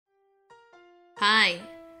Hi,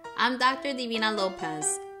 I'm Dr. Divina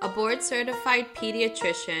Lopez, a board-certified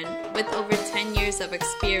pediatrician with over 10 years of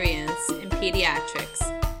experience in pediatrics,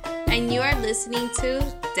 and you are listening to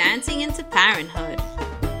Dancing into Parenthood.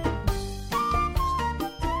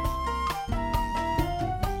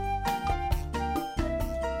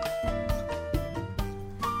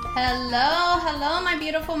 Hello, my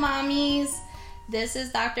beautiful mommies. This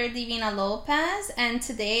is Dr. Divina Lopez, and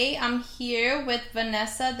today I'm here with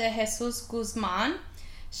Vanessa de Jesus Guzman.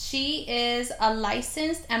 She is a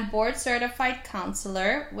licensed and board-certified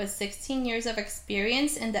counselor with 16 years of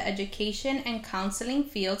experience in the education and counseling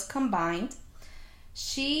fields combined.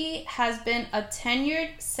 She has been a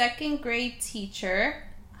tenured second grade teacher,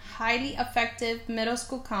 highly effective middle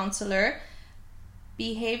school counselor,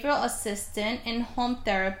 behavioral assistant and home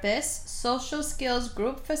therapist, social skills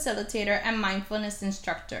group facilitator, and mindfulness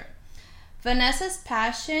instructor. Vanessa's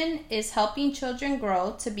passion is helping children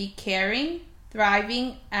grow to be caring,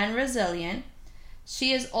 thriving, and resilient.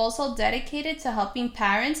 She is also dedicated to helping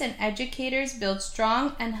parents and educators build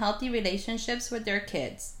strong and healthy relationships with their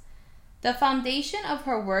kids. The foundation of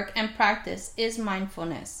her work and practice is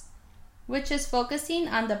mindfulness, which is focusing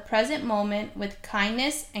on the present moment with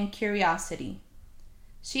kindness and curiosity.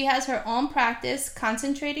 She has her own practice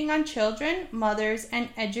concentrating on children, mothers, and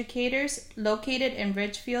educators located in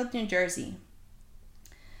Ridgefield, New Jersey.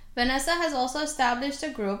 Vanessa has also established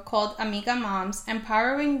a group called Amiga Moms,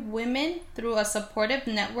 empowering women through a supportive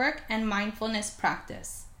network and mindfulness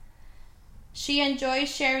practice. She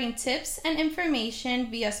enjoys sharing tips and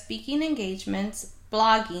information via speaking engagements,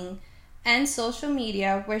 blogging, and social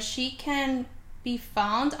media, where she can be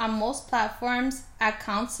found on most platforms at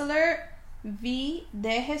Counselor V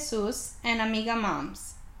de Jesus and Amiga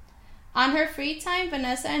Moms. On her free time,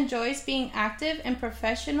 Vanessa enjoys being active in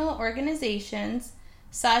professional organizations,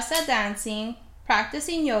 salsa dancing,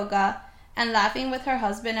 practicing yoga, and laughing with her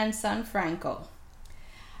husband and son, Franco.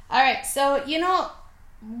 Alright, so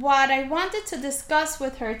what I wanted to discuss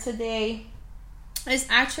with her today is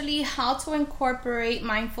actually how to incorporate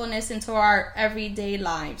mindfulness into our everyday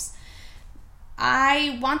lives.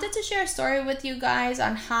 I wanted to share a story with you guys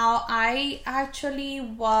on how I actually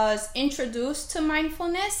was introduced to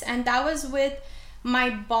mindfulness, and that was with my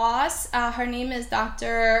boss. Her name is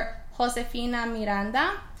Dr. Josefina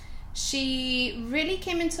Miranda. She really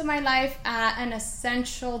came into my life at an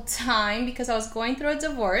essential time because I was going through a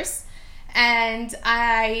divorce, and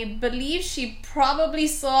I believe she probably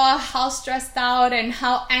saw how stressed out and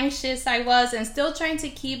how anxious I was and still trying to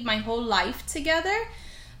keep my whole life together.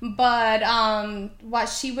 But what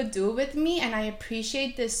she would do with me, and I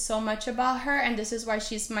appreciate this so much about her, and this is why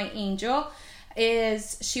she's my angel,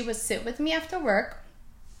 is she would sit with me after work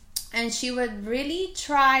and she would really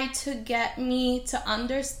try to get me to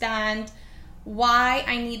understand why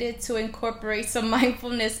I needed to incorporate some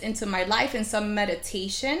mindfulness into my life and some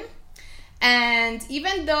meditation. And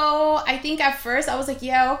even though I think at first I was like,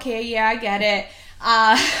 yeah, I get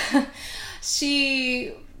it,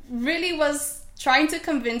 she really was trying to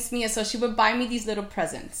convince me, and so she would buy me these little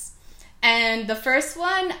presents. And the first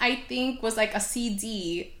one, I think, was like a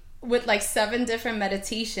CD with like 7 different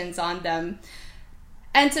meditations on them.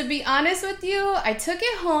 And to be honest with you, I took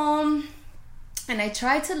it home and I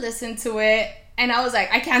tried to listen to it, and I was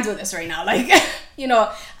like, I can't do this right now. Like,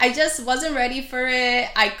 I just wasn't ready for it.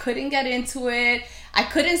 I couldn't get into it. I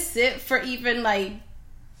couldn't sit for even like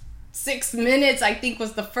 6 minutes, I think,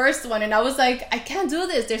 was the first one, and I was like, I can't do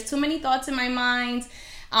this. There's too many thoughts in my mind.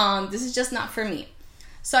 This is just not for me.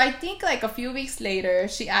 So I think like a few weeks later,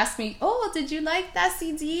 she asked me, oh, did you like that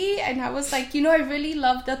CD? And I was like, I really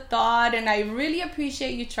love the thought, and I really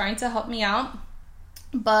appreciate you trying to help me out.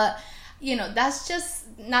 But, that's just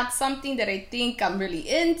not something that I think I'm really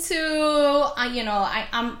into.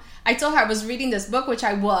 I told her I was reading this book, which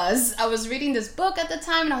I was reading this book at the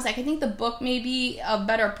time, and I was like, I think the book may be a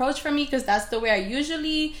better approach for me because that's the way I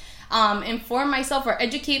usually inform myself or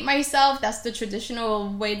educate myself. That's the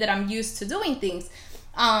traditional way that I'm used to doing things.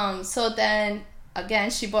 So then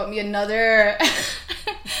again, she bought me another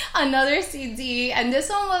another CD, and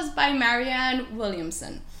this one was by Marianne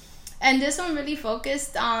Williamson. And this one really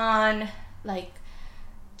focused on like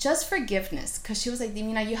just forgiveness, because she was like,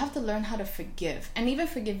 Divina, you have to learn how to forgive and even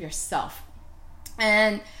forgive yourself.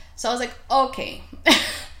 And so I was like, okay,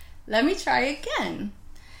 let me try again.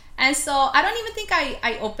 And so I don't even think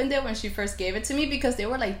I opened it when she first gave it to me, because they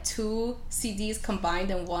were like 2 CDs combined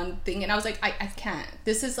in one thing, and I was like, I can't.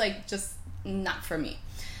 This is like just not for me.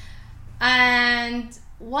 And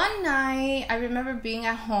one night I remember being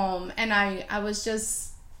at home, and I was just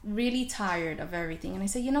really tired of everything, and I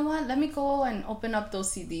said, you know what, let me go and open up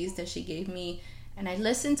those CDs that she gave me and I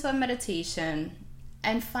listened to a meditation,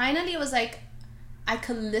 and finally it was like I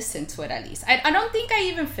could listen to it at least. I don't think I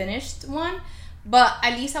even finished one, but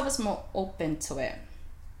at least I was more open to it.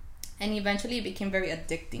 And eventually it became very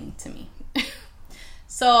addicting to me.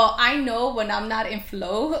 So I know when I'm not in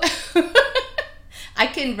flow, I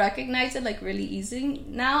can recognize it like really easy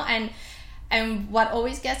now. And what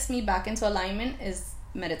always gets me back into alignment is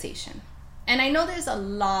meditation. And I know there's a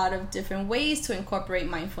lot of different ways to incorporate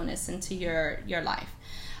mindfulness into your life.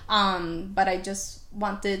 But I just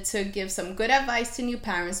wanted to give some good advice to new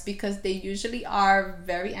parents, because they usually are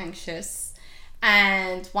very anxious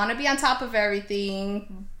and want to be on top of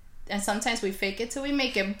everything. And sometimes we fake it till we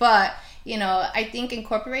make it. But, you know, I think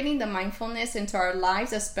incorporating the mindfulness into our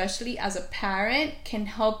lives, especially as a parent, can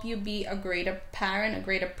help you be a greater parent, a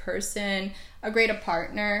greater person, a greater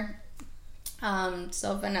partner.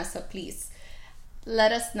 So Vanessa, please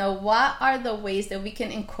let us know, what are the ways that we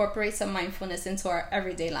can incorporate some mindfulness into our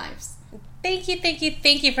everyday lives? Thank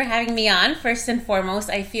you for having me on. First and foremost,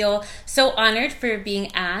 I feel so honored for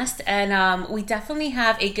being asked, and we definitely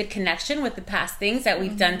have a good connection with the past things that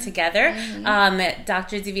we've done together.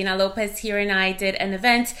 Dr. Divina Lopez here and I did an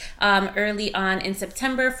event early on in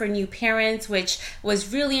September for new parents, which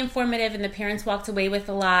was really informative, and the parents walked away with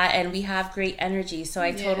a lot, and we have great energy, so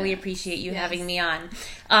I totally appreciate you having me on.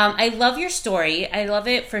 I love your story. I love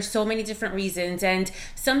it for so many different reasons, and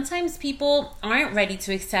sometimes people aren't ready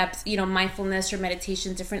to accept, you know, mindfulness or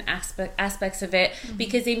meditation, different aspects of it,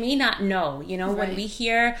 because they may not know. You know, when we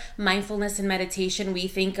hear mindfulness and meditation, we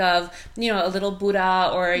think of, you know, a little Buddha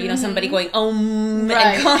or, you know, somebody going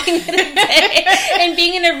and calling it a day and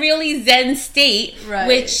being in a really Zen state,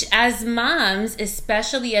 which as moms,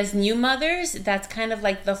 especially as new mothers, that's kind of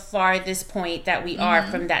like the farthest point that we are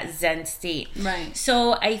from that Zen state.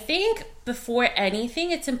 So I think before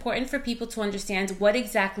anything, it's important for people to understand what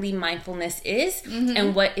exactly mindfulness is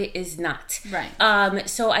and what it is not.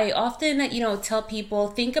 So I often, you know, tell people,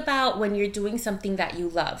 think about when you're doing something that you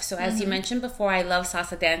love. So as you mentioned before, I love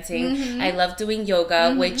salsa dancing. I love doing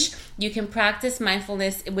yoga, which you can practice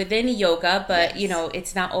mindfulness within yoga, but you know,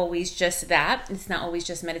 it's not always just that. It's not always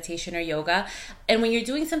just meditation or yoga. And when you're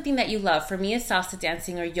doing something that you love, for me it's salsa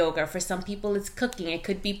dancing or yoga. For some people it's cooking. It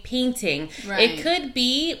could be painting. It could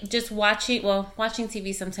be just watching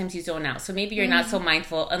TV. Sometimes you zone out. So maybe you're not so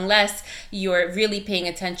mindful unless you're really paying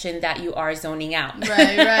attention that you are zoning out.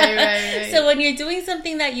 So when you're doing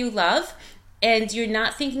something that you love, and you're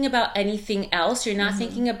not thinking about anything else, you're not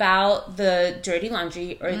thinking about the dirty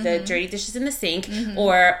laundry or the dirty dishes in the sink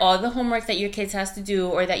or all the homework that your kids has to do,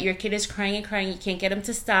 or that your kid is crying and crying, you can't get them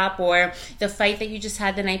to stop, or the fight that you just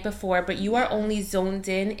had the night before, but you are only zoned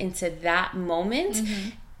in into that moment.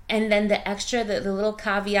 And then the extra, the little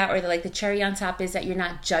caveat or the cherry on top is that you're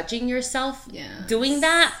not judging yourself doing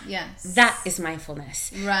that. That is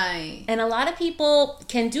mindfulness. And a lot of people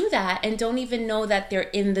can do that and don't even know that they're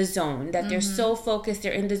in the zone, that they're so focused,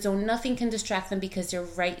 they're in the zone. Nothing can distract them because they're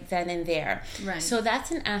right then and there. So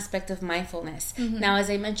that's an aspect of mindfulness. Now, as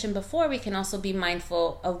I mentioned before, we can also be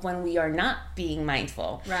mindful of when we are not being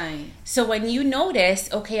mindful. So when you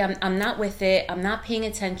notice, okay, I'm not with it, I'm not paying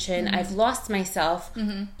attention, I've lost myself,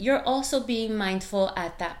 you're also being mindful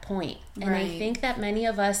at that point. And I think that many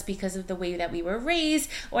of us, because of the way that we were raised,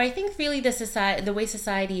 or I think really the way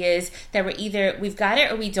society is, that we're either we've got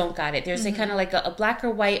it or we don't got it. There's kind of like a black or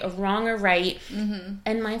white, a wrong or right.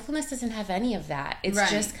 And mindfulness doesn't have any of that. It's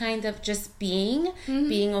just kind of just being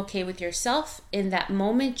okay with yourself in that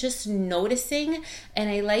moment, just noticing. And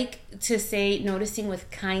I like to say noticing with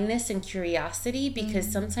kindness and curiosity,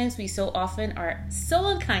 because sometimes we so often are so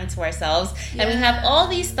unkind to ourselves, and we have all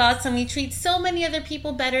these thoughts, and we treat so many other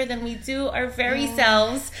people better than we do our very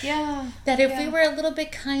selves, that if we were a little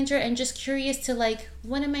bit kinder and just curious to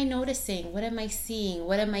what am I noticing? What am I seeing?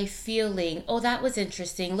 What am I feeling? Oh, that was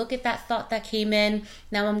interesting. Look at that thought that came in.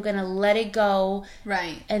 Now I'm going to let it go.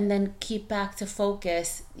 And then keep back to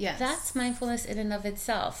focus. That's mindfulness in and of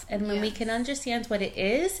itself. And when we can understand what it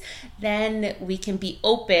is, then we can be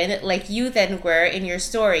open, like you then were in your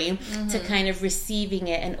story, to kind of receiving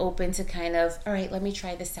it, and open to kind of, all right, let me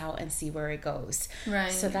try this out and see where it goes.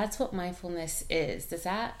 So that's what mindfulness is. Does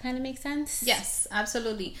that kind of make sense? Yes,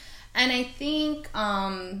 absolutely. And I think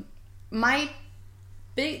I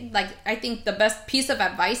think the best piece of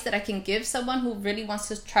advice that I can give someone who really wants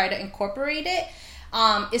to try to incorporate it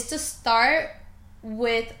is to start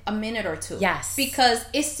with a minute or two. Because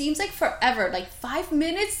it seems like forever. 5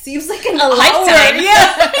 minutes seems like a lifetime.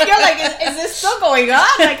 You're like, is this still going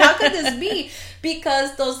on? How could this be?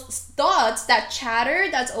 because those thoughts, that chatter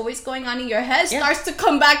that's always going on in your head starts to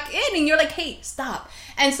come back in, and you're like, hey, stop.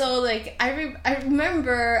 And so, like, I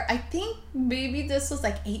remember, I think maybe this was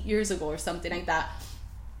like 8 years ago or something like that,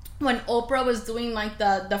 when Oprah was doing like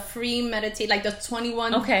the free meditate, like the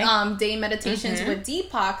 21 day meditations with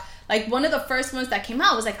Deepak. Like, one of the first ones that came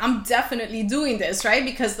out was like, I'm definitely doing this, right?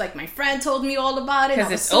 Because, like, my friend told me all about it. I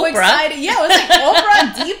was so excited. Yeah, it was like Oprah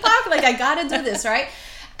and Deepak. Like, I gotta do this, right?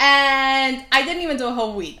 And I didn't even do a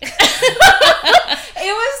whole week. It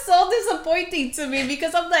was so disappointing to me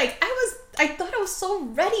because I'm like, I thought I was so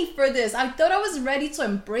ready for this. I thought I was ready to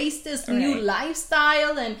embrace this new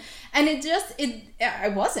lifestyle, and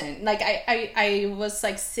I wasn't. Like, I was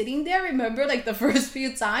like sitting there, remember, like the first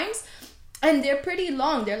few times, and they're pretty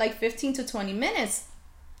long. They're like 15 to 20 minutes.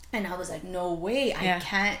 And I was like, no way, I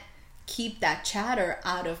can't keep that chatter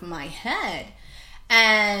out of my head.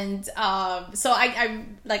 And so I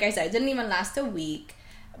like I said, it didn't even last a week.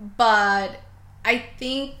 But I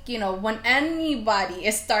think, you know, when anybody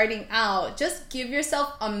is starting out, just give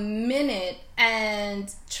yourself a minute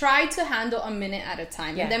and try to handle a minute at a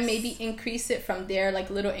time. And then maybe increase it from there, like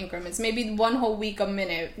little increments. Maybe one whole week, a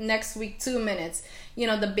minute. Next week, 2 minutes. You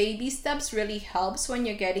know, the baby steps really helps when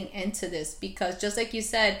you're getting into this. Because just like you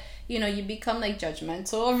said, you know, you become like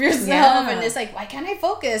judgmental of yourself. And it's like, why can't I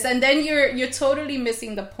focus? And then you're totally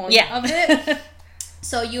missing the point of it.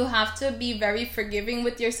 So you have to be very forgiving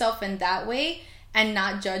with yourself in that way, and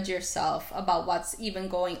not judge yourself about what's even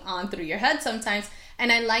going on through your head sometimes.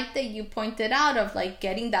 And I like that you pointed out of like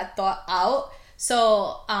getting that thought out.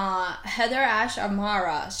 So Heather Ash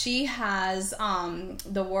Amara, she has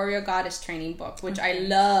the Warrior Goddess training book, which I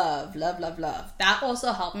love. That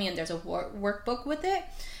also helped me, and there's a workbook with it.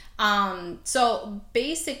 So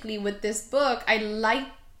basically with this book, I like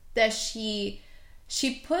that she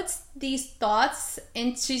puts these thoughts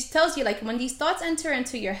in, she tells you like when these thoughts enter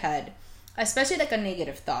into your head, especially like a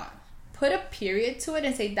negative thought, put a period to it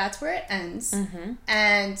and say that's where it ends,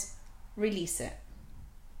 and release it.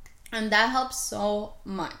 And that helps so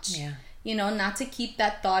much. Yeah. You know, not to keep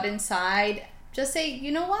that thought inside. Just say,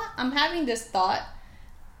 you know what? I'm having this thought.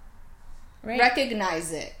 Right.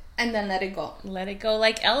 Recognize it. And then let it go. Let it go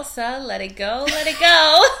like Elsa. Let it go. Let it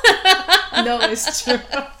go. No, it's true. It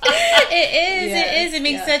is. Yes, it is. It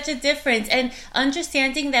makes such a difference. And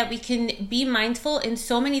understanding that we can be mindful in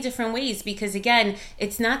so many different ways. Because again,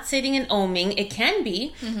 it's not sitting and oming. It can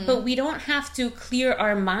be. But we don't have to clear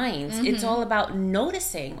our minds. It's all about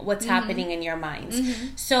noticing what's happening in your minds.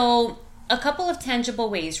 So a couple of tangible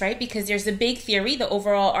ways, right? Because there's a big theory, the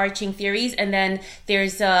overall arching theories, and then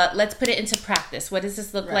there's let's put it into practice. What does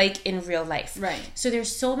this look like in real life? Right. So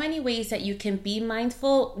there's so many ways that you can be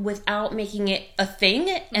mindful without making it a thing.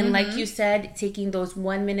 And like you said, taking those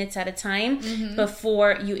 1 minute at a time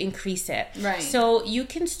before you increase it. Right. So you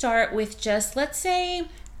can start with just, let's say,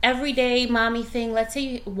 everyday mommy thing. Let's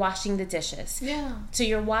say washing the dishes. Yeah. So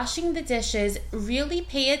you're washing the dishes. Really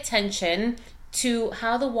pay attention to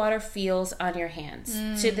how the water feels on your hands,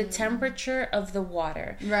 to the temperature of the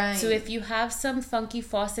water. Right. So if you have some funky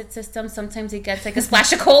faucet system, sometimes it gets like a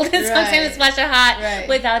splash of cold and sometimes a splash of hot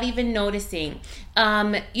without even noticing.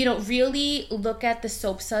 You know, really look at the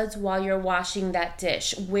soap suds while you're washing that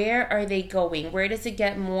dish. Where are they going? Where does it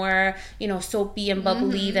get more, you know, soapy and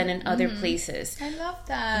bubbly than in other places? I love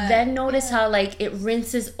that. Then notice how like it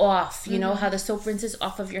rinses off, you know, how the soap rinses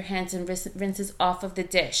off of your hands and rinses off of the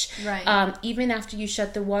dish. Right. Even after you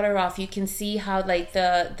shut the water off, you can see how like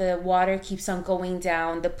the water keeps on going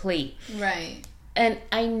down the plate. Right. And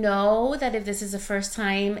I know that if this is the first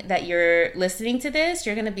time that you're listening to this,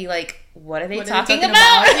 you're going to be like, what are they talking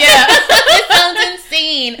about? Yeah. It sounds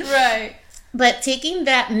insane. Right. But taking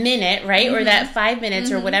that minute, right, or that 5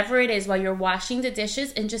 minutes or whatever it is while you're washing the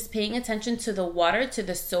dishes and just paying attention to the water, to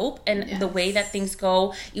the soap, and the way that things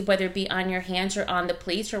go, whether it be on your hands or on the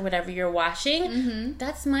plates or whatever you're washing,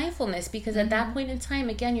 that's mindfulness. Because at that point in time,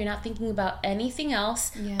 again, you're not thinking about anything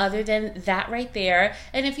else other than that right there.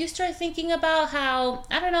 And if you start thinking about how,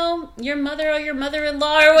 I don't know, your mother or your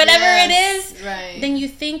mother-in-law or whatever it is, then you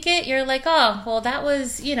think it, you're like, oh, well, that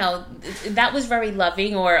was, you know, that was very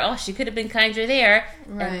loving, or, oh, she could have been kinder there,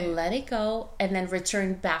 and let it go, and then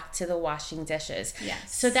return back to the washing dishes.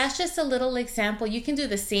 Yes. So that's just a little example. You can do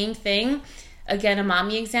the same thing Again, a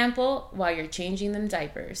mommy example, while you're changing them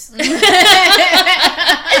diapers.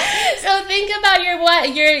 So think about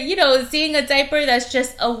your seeing a diaper that's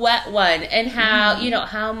just a wet one, and how,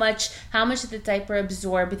 how much did the diaper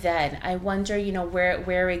absorb then? I wonder,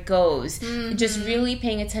 where it goes. Just really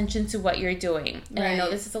paying attention to what you're doing. And I know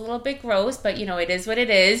this is a little bit gross, but it is what it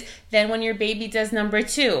is. Then when your baby does number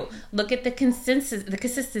 2, look at the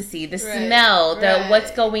consistency, the smell, the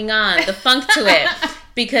what's going on, the funk to it.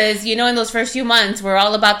 Because, in those first few months, we're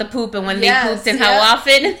all about the poop and when they pooped and how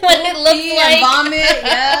often, and what it looks like. And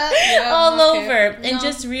vomit, all over. And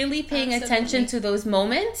just really paying attention to those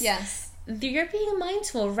moments. Yes. You're being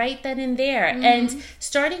mindful right then and there. And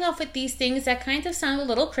starting off with these things that kind of sound a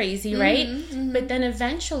little crazy, right? But then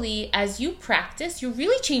eventually, as you practice, you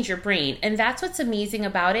really change your brain. And that's what's amazing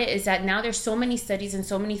about it, is that now there's so many studies and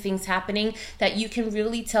so many things happening that you can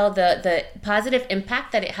really tell the positive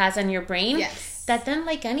impact that it has on your brain. Yes. That then,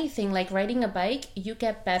 like anything, like riding a bike, you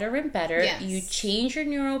get better and better. Yes. You change your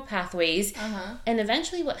neural pathways. And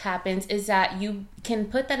eventually what happens is that you can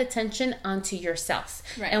put that attention onto yourself.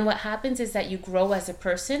 Right. And what happens is that you grow as a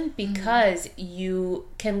person because you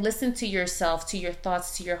can listen to yourself, to your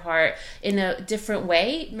thoughts, to your heart in a different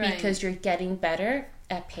way, because you're getting better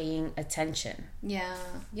at paying attention.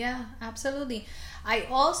 Yeah, absolutely.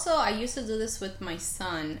 I used to do this with my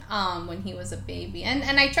son when he was a baby,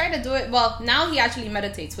 and I try to do it. Well, now he actually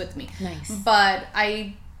meditates with me. Nice. But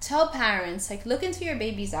I tell parents, like, look into your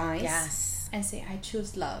baby's eyes. Yes. And say, I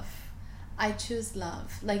choose love. I choose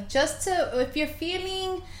love. Like, just to, if you're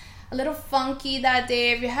feeling a little funky that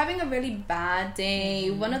day, if you're having a really bad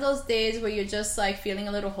day, one of those days where you're just like feeling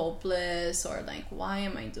a little hopeless, or like, why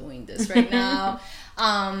am I doing this right now?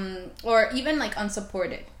 Or even like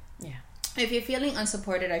unsupported. Yeah. If you're feeling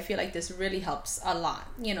unsupported, I feel like this really helps a lot.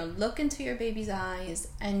 Look into your baby's eyes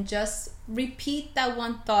and just repeat that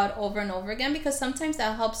one thought over and over again, because sometimes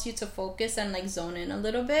that helps you to focus and like zone in a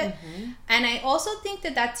little bit. And I also think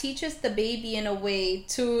that teaches the baby in a way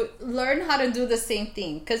to learn how to do the same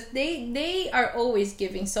thing, because they are always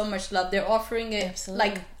giving so much love. They're offering it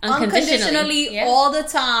like unconditionally all the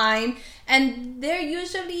time, and they're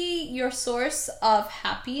usually your source of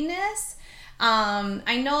happiness.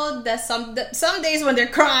 I know that some days when they're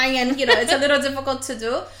crying and it's a little difficult to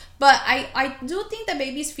do, but I do think that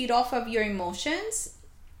babies feed off of your emotions.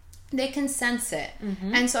 They can sense it,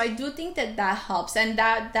 and so I do think that helps, and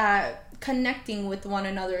that connecting with one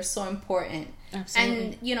another is so important.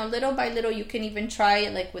 Absolutely. And little by little, you can even try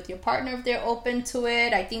it like with your partner if they're open to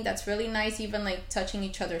it. I think that's really nice. Even like touching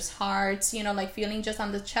each other's hearts, like feeling just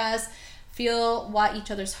on the chest. Feel what each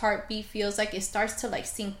other's heartbeat feels like. It starts to like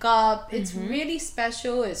sync up. It's really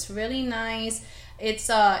special. It's really nice. It's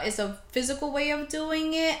a physical way of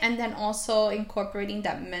doing it, and then also incorporating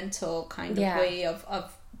that mental kind of way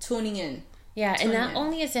of tuning in. Yeah, and not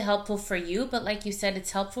only is it helpful for you, but like you said,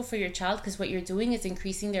 it's helpful for your child, because what you're doing is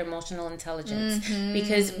increasing their emotional intelligence.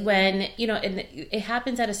 Because when, and it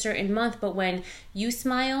happens at a certain month, but when you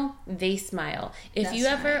smile, they smile. If you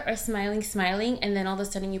ever are smiling, and then all of a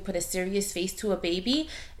sudden you put a serious face to a baby,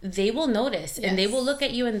 they will notice, and they will look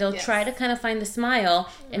at you, and they'll try to kind of find the smile.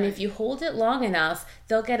 And if you hold it long enough,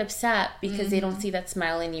 they'll get upset because they don't see that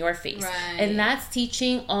smile in your face. And that's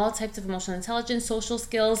teaching all types of emotional intelligence, social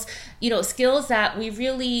skills, skills that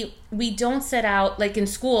we don't set out like in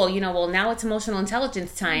school, well, now it's emotional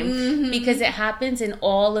intelligence time, because it happens in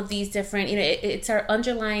all of these different, it's our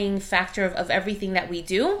underlying factor of everything that we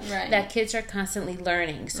do, that kids are constantly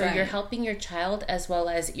learning. So you're helping your child as well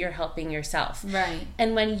as you're helping yourself.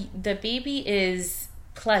 And when the baby is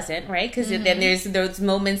pleasant, right? Because then there's those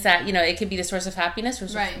moments that it could be the source of happiness or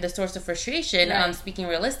the source of frustration, speaking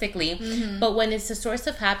realistically. But when it's a source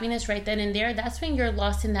of happiness right then and there, that's when you're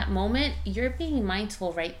lost in that moment. You're being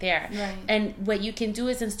mindful right there. And what you can do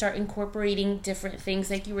is then start incorporating different things,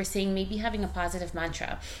 like you were saying, maybe having a positive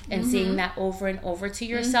mantra and saying that over and over to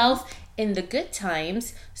yourself in the good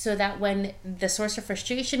times, so that when the source of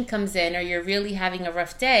frustration comes in, or you're really having a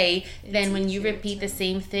rough day, then when you repeat the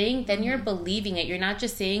same thing, then you're believing it. You're not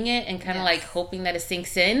just saying it and kind of like hoping that it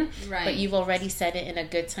sinks in, but you've already said it in a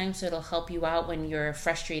good time, so it'll help you out when you're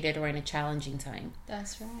frustrated or in a challenging time.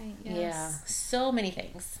 That's right. Yeah, so many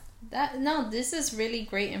things. This is really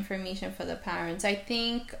great information for the parents. I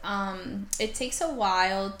think it takes a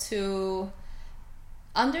while to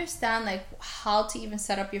understand like how to even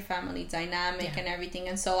set up your family dynamic and everything,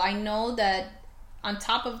 and so I know that on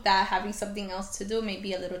top of that, having something else to do may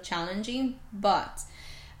be a little challenging, but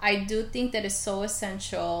I do think that it's so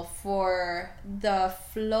essential for the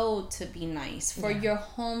flow to be nice, for your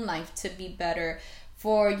home life to be better,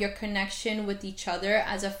 for your connection with each other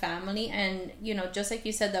as a family. And, you know, just like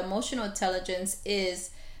you said, the emotional intelligence is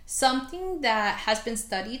something that has been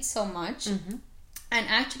studied so much. Mm-hmm. And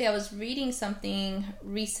actually, I was reading something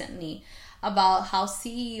recently about how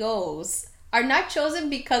CEOs are not chosen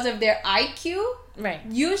because of their IQ. Right.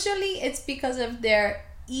 Usually, it's because of their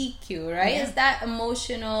EQ, right? Yeah. Is that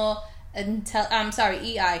emotional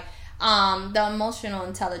EI, the emotional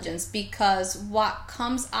intelligence, because what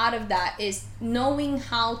comes out of that is knowing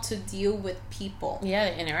how to deal with people. Yeah,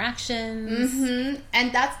 the interactions. Mm-hmm.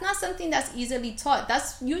 And that's not something that's easily taught.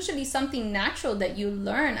 That's usually something natural that you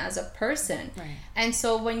learn as a person. Right. And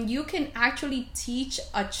so when you can actually teach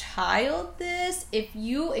a child this, if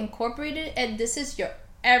you incorporate it and this is your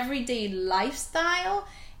everyday lifestyle,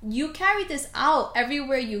 you carry this out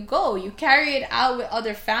everywhere you go. You carry it out with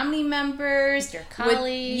other family members, with your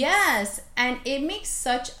colleagues. Yes, and it makes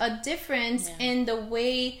such a difference in the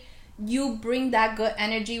way you bring that good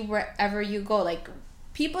energy wherever you go. Like,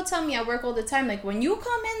 people tell me at work all the time, like, when you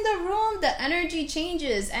come in the room, the energy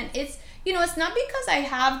changes. And it's, you know, it's not because I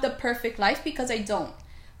have the perfect life, because I don't.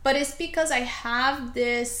 But it's because I have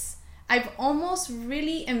this, I've almost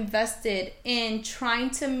really invested in trying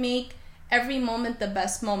to make every moment the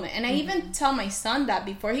best moment. And I even tell my son that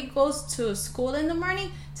before he goes to school in the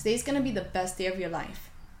morning, today's gonna be the best day of your life.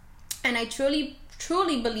 And I truly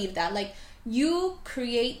believe that. Like, you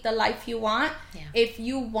create the life you want. If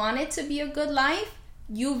you want it to be a good life,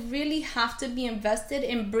 you really have to be invested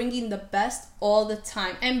in bringing the best all the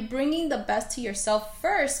time, and bringing the best to yourself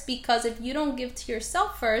first. Because if you don't give to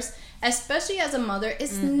yourself first, especially as a mother,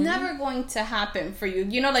 it's never going to happen for you.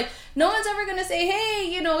 You know, like, no one's ever going to say,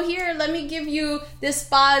 hey, you know, here, let me give you this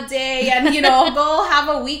spa day and, you know, go have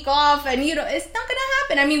a week off. And, you know, it's not going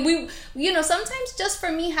to happen. I mean, you know, sometimes just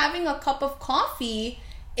for me, having a cup of coffee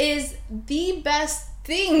is the best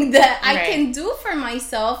thing that I can do for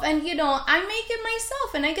myself. And, you know, I make it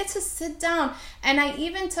myself, and I get to sit down. And I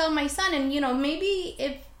even tell my son, and, you know, maybe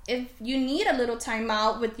if you need a little time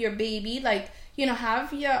out with your baby, like, you know,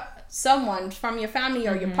 have someone from your family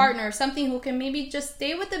or your partner or something who can maybe just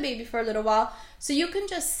stay with the baby for a little while, so you can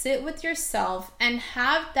just sit with yourself and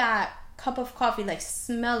have that cup of coffee, like,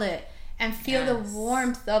 smell it and feel the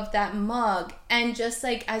warmth of that mug. And just,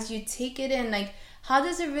 like, as you take it in, like, how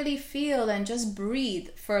does it really feel? And just breathe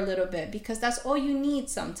for a little bit, because that's all you need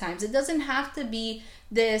sometimes. It doesn't have to be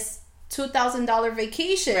this $2,000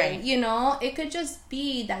 vacation, you know? It could just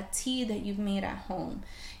be that tea that you've made at home,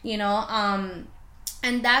 you know?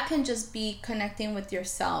 And that can just be connecting with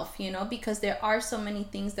yourself, you know, because there are so many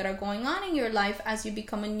things that are going on in your life as you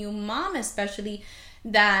become a new mom, especially,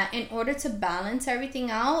 that in order to balance everything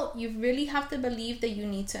out, you really have to believe that you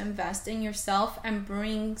need to invest in yourself and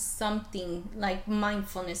bring something like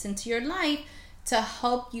mindfulness into your life to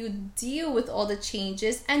help you deal with all the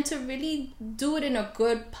changes, and to really do it in a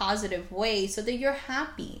good, positive way, so that you're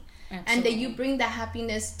happy. Absolutely. And that you bring that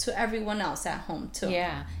happiness to everyone else at home too.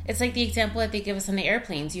 Yeah. It's like the example that they give us on the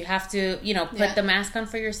airplanes. You have to, you know, put the mask on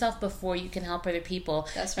for yourself before you can help other people.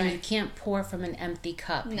 That's right. And you can't pour from an empty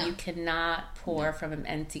cup. No. You cannot pour from an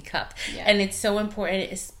empty cup. Yeah. And it's so important,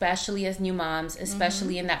 especially as new moms,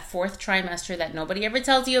 especially in that fourth trimester that nobody ever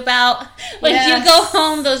tells you about. When you go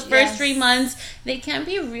home, those first 3 months, they can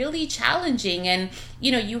be really challenging. And,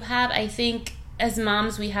 you know, you have, I think, as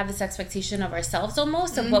moms, we have this expectation of ourselves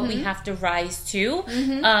almost, of what we have to rise to,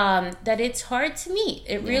 that it's hard to meet.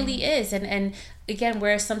 It really is. And again,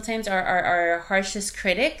 we're sometimes our harshest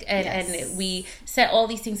critic, and we set all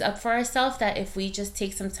these things up for ourselves, that if we just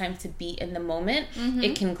take some time to be in the moment,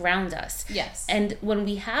 it can ground us. Yes. And when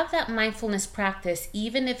we have that mindfulness practice,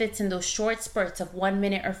 even if it's in those short spurts of 1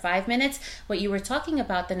 minute or 5 minutes, what you were talking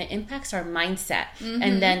about, then it impacts our mindset.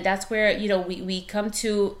 And then that's where, you know, we come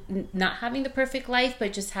to not having the perfect life,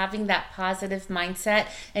 but just having that positive mindset,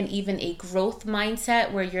 and even a growth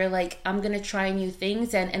mindset where you're like, I'm going to try new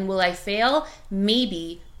things, and will I fail?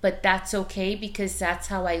 Maybe, but that's okay, because that's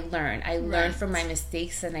how I learn. I learn from my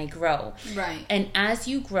mistakes, and I grow. Right. And as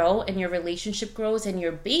you grow, and your relationship grows, and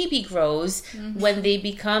your baby grows, when they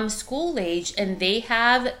become school age, and they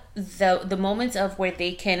have the moments of where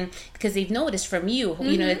they can, because they've noticed from you,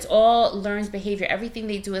 you know, it's all learned behavior. Everything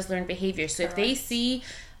they do is learned behavior. So if they see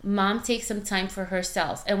mom take some time for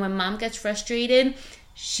herself, and when mom gets frustrated,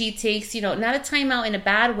 she takes, you know, not a timeout in a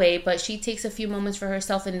bad way, but she takes a few moments for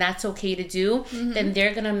herself, and that's okay to do, then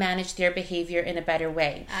they're going to manage their behavior in a better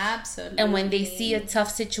way. Absolutely. And when they see a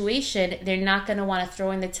tough situation, they're not going to want to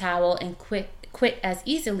throw in the towel and quit quit as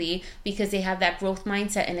easily because they have that growth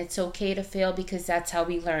mindset, and it's okay to fail because that's how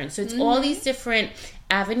we learn. So it's all these different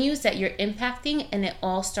avenues that you're impacting, and it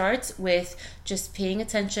all starts with just paying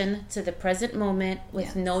attention to the present moment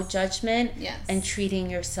with no judgment and treating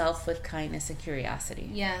yourself with kindness and curiosity.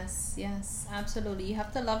 Yes, absolutely. You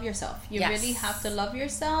have to love yourself. You really have to love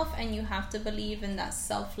yourself, and you have to believe in that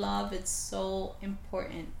self-love. It's so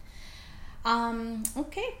important.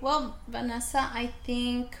 Okay, well, Vanessa, I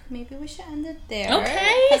think maybe we should end it there.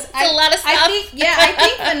 Okay, it's a lot of stuff. I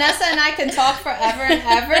think Vanessa and I can talk forever and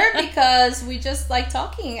ever because we just like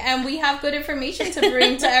talking, and we have good information to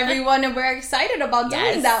bring to everyone, and we're excited about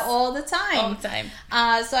doing that all the time. All the time.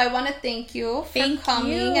 So I want to thank you for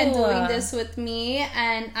coming and doing this with me,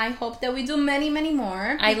 and I hope that we do many, many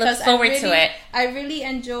more. I look forward to it. I really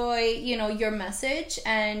enjoy, your message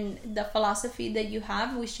and the philosophy that you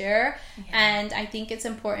have. We share. And I think it's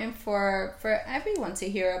important for everyone to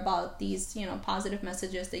hear about these, positive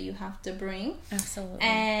messages that you have to bring. Absolutely.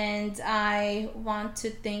 And I want to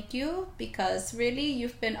thank you because really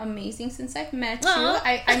you've been amazing since I've met you.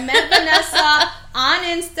 I met Vanessa on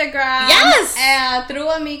Instagram. Yes. Through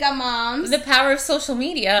Amiga Moms. The power of social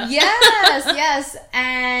media. Yes.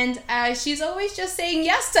 And she's always just saying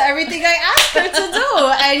yes to everything I ask her to do.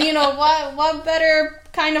 And what better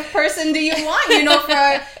kind of person do you want?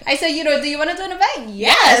 I said, do you want to do an event?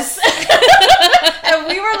 Yes. And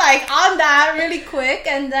we were like on that really quick.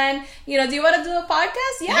 And then, do you want to do a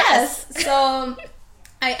podcast? Yes. So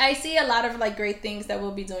I see a lot of like great things that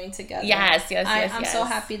we'll be doing together. Yes. I'm so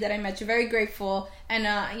happy that I met you. Very grateful. And,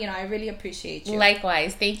 I really appreciate you.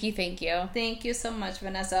 Likewise. Thank you. Thank you so much,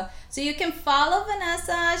 Vanessa. So you can follow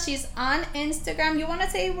Vanessa. She's on Instagram. You want to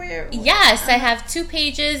say where? Yes, I have 2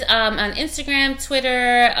 pages on Instagram,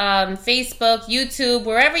 Twitter, Facebook, YouTube,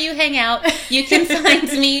 wherever you hang out. You can find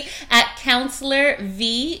me at Counselor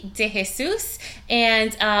V de Jesus.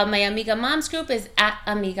 And my Amiga Moms group is at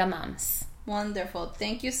Amiga Moms. Wonderful.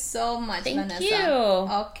 Thank you so much, Vanessa. Thank you.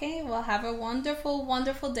 Okay, well, have a wonderful,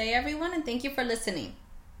 wonderful day, everyone, and thank you for listening.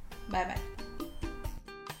 Bye-bye.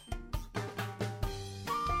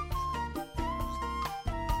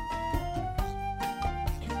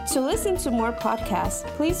 To listen to more podcasts,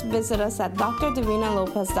 please visit us at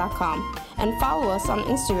drdavinalopez.com and follow us on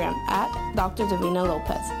Instagram at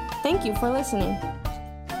drdavinalopez. Thank you for listening.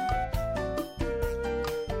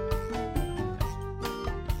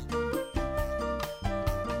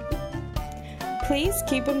 Please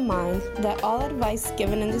keep in mind that all advice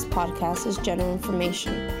given in this podcast is general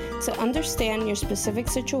information. To understand your specific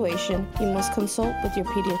situation, you must consult with your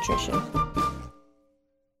pediatrician.